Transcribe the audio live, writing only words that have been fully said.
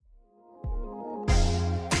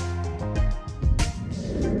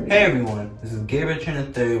Hey everyone, this is Gabriel Churn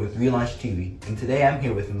III with Relaunch TV, and today I'm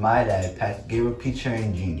here with my dad, Pastor Gabriel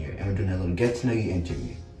Churn Jr., and we're doing a little get to know you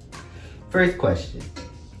interview. First question,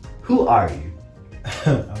 who are you?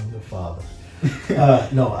 I'm your father.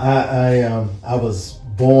 I was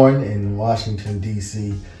born in Washington,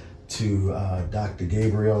 D.C. to Dr.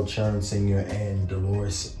 Gabriel Churn Sr. and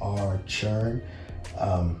Dolores R. Churn.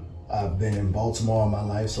 I've been in Baltimore all my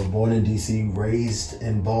life, so born in D.C., raised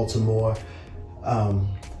in Baltimore.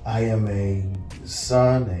 I am a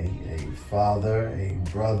son, a father, a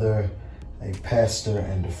brother, a pastor,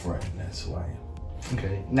 and a friend. That's who I am.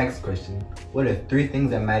 Okay, next question. What are 3 things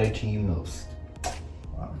that matter to you most?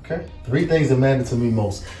 Okay, 3 things that matter to me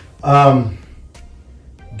most. God,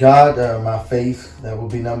 my faith, that will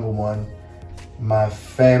be number 1. My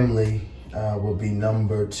family will be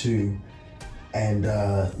number 2. And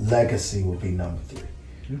legacy will be number 3.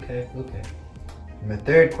 Okay. And the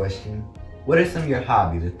third question, what are some of your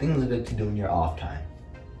hobbies, the things you like to do in your off time?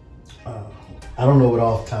 I don't know what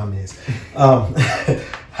off time is.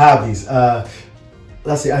 Hobbies.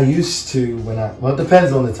 Let's see, I used to, it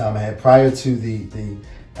depends on the time I had. Prior to the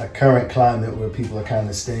current climate where people are kind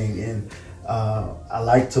of staying in, I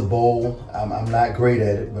like to bowl. I'm not great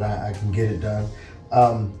at it, but I can get it done.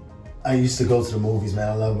 I used to go to the movies, man.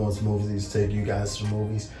 I love going to movies. I used to take you guys to the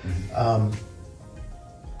movies. Mm-hmm.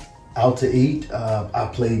 Out to eat. I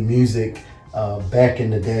played music back in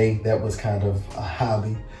the day. That was kind of a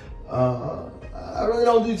hobby. I really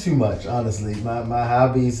don't do too much, honestly. My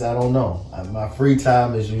hobbies, I don't know. My free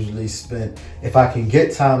time is usually spent, if I can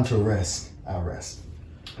get time to rest, I rest.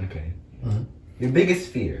 Okay. Mm-hmm. Your biggest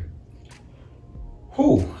fear?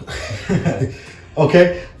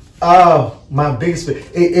 Okay. My biggest fear,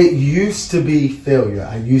 it used to be failure.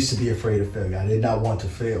 I used to be afraid of failure. I did not want to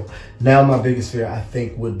fail. Now my biggest fear, I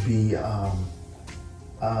think, would be,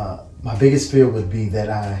 that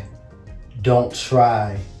I don't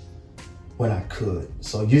try when I could.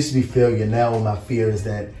 So it used to be failure. Now my fear is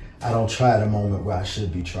that I don't try at a moment where I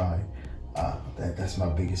should be trying. That's my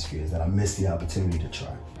biggest fear, is that I miss the opportunity to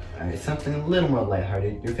try. All right, something a little more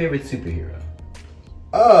lighthearted. Your favorite superhero?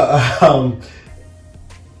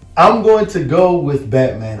 I'm going to go with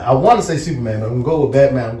Batman. I want to say Superman, but I'm going to go with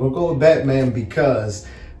Batman. I'm going to go with Batman because,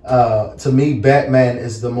 to me, Batman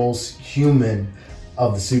is the most human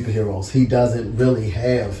of the superheroes. He doesn't really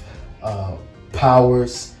have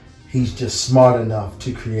powers. He's just smart enough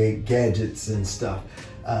to create gadgets and stuff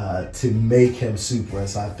to make him super. And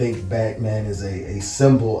so I think Batman is a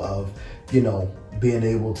symbol of, being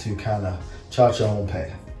able to kind of chart your own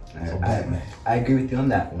path. So Batman. I agree with you on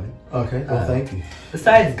that one. Okay, well, thank you.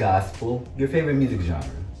 Besides gospel, your favorite music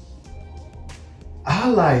genre? I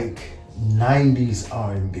like 90s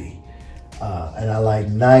R&B, and I like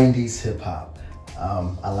 90s hip hop.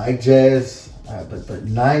 I like jazz, but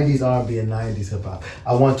 90s R&B and 90s hip hop.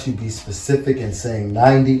 I want to be specific in saying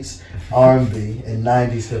 90s R&B and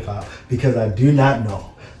 90s hip hop because I do not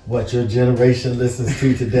know what your generation listens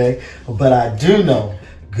to today, but I do know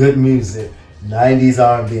good music. 90s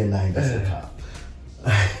R&B and 90s hip hop.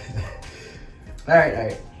 All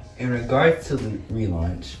right. In regards to the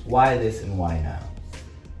relaunch, why this and why now?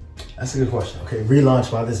 That's a good question. Okay,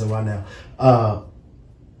 relaunch, why this and why now?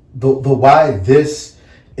 The why this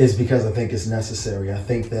is because I think it's necessary. I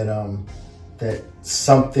think that that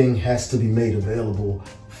something has to be made available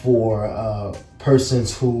for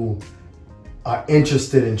persons who are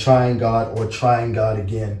interested in trying God or trying God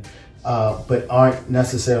again. But aren't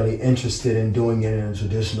necessarily interested in doing it in a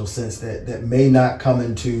traditional sense, that may not come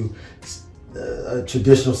into a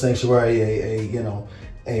traditional sanctuary,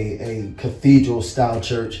 a cathedral style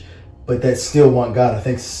church, but that still want God. I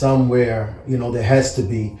think somewhere, there has to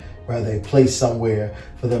be rather a place somewhere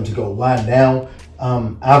for them to go. Why now?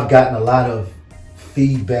 I've gotten a lot of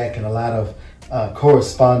feedback and a lot of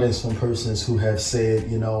correspondence from persons who have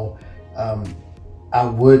said, I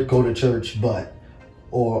would go to church, but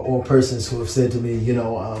or persons who have said to me,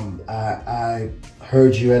 I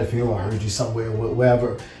heard you at a funeral, I heard you somewhere,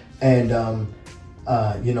 wherever, and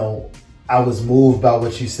I was moved by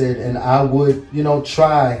what you said, and I would,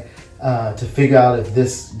 try to figure out if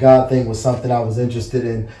this God thing was something I was interested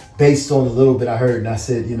in based on a little bit I heard. And I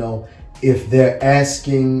said, if they're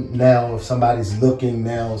asking now, if somebody's looking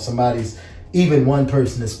now, even one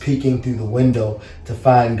person is peeking through the window to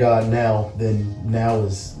find God now, then now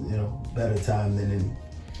is, better time than any.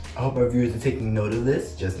 I hope our viewers are taking note of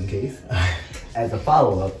this, just in case. As a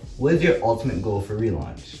follow-up, what is your ultimate goal for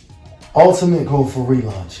relaunch? Ultimate goal for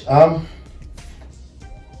relaunch?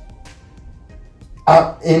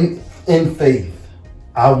 In faith,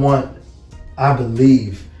 I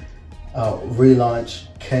believe relaunch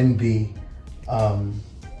can be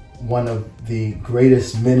one of the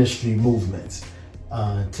greatest ministry movements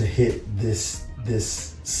to hit this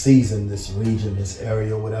season, this region, this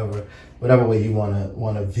area, whatever way you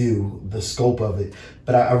want to view the scope of it.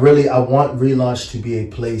 But I want Relaunch to be a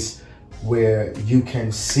place where you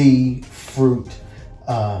can see fruit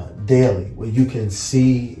daily, where you can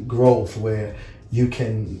see growth, where you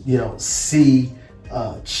can see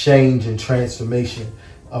change and transformation.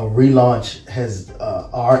 Relaunch has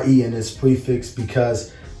RE in its prefix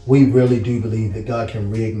because we really do believe that God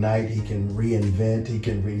can reignite, He can reinvent, He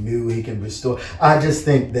can renew, He can restore. I just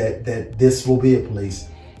think that this will be a place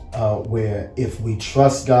where if we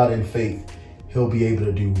trust God in faith, He'll be able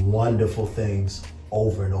to do wonderful things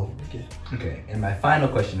over and over again. Okay, and my final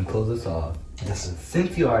question to close us off. Yes, sir.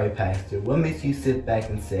 Since you are a pastor, what makes you sit back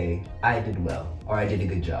and say, I did well, or I did a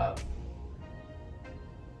good job?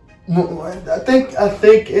 I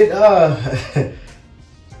think it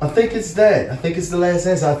I think it's that. I think it's the last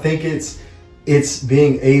answer. I think it's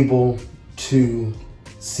being able to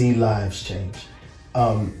see lives change.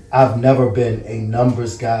 I've never been a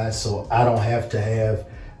numbers guy, so I don't have to have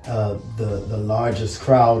the largest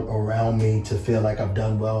crowd around me to feel like I've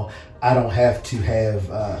done well. I don't have to have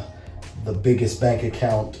the biggest bank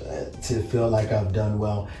account to feel like I've done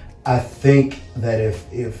well. I think that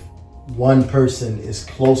if one person is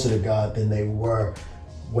closer to God than they were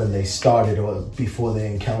when they started or before they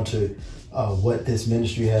encountered what this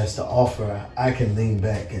ministry has to offer, I can lean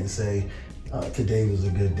back and say, today was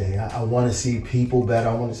a good day. I want to see people better.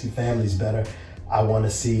 I want to see families better. I want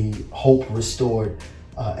to see hope restored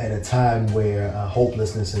at a time where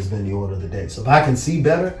hopelessness has been the order of the day. So if I can see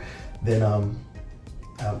better, then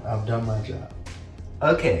I've done my job.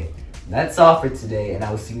 Okay, that's all for today, and I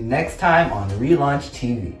will see you next time on Relaunch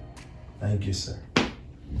TV. Thank you, sir.